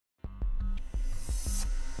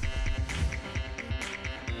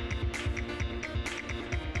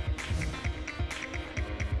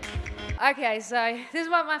Okay, so this is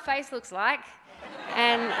what my face looks like.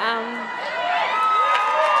 And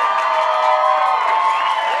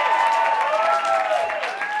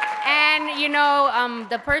you know,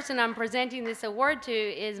 the person I'm presenting this award to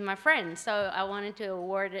is my friend, so I wanted to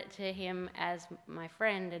award it to him as my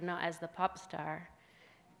friend and not as the pop star.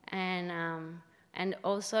 And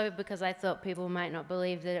also because I thought people might not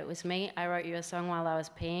believe that it was me, I wrote you a song while I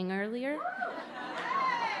was peeing earlier.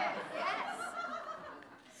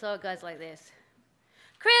 So it goes like this.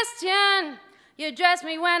 Christian, you dressed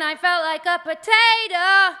me when I felt like a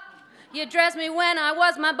potato. You dressed me when I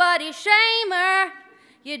was my body shamer.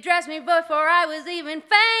 You dressed me before I was even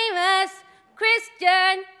famous.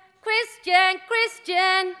 Christian, Christian,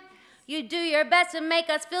 Christian, you do your best to make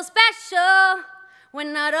us feel special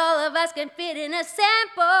when not all of us can fit in a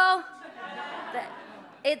sample.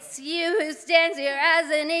 It's you who stands here as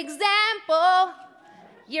an example.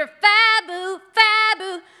 You're fabu,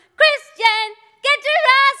 fabu. Christian, get your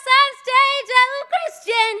ass on stage. Oh,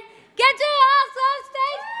 Christian, get your ass on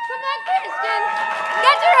stage. Come on, Christian,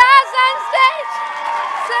 get your ass on stage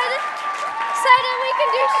so that we can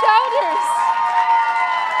do shoulders.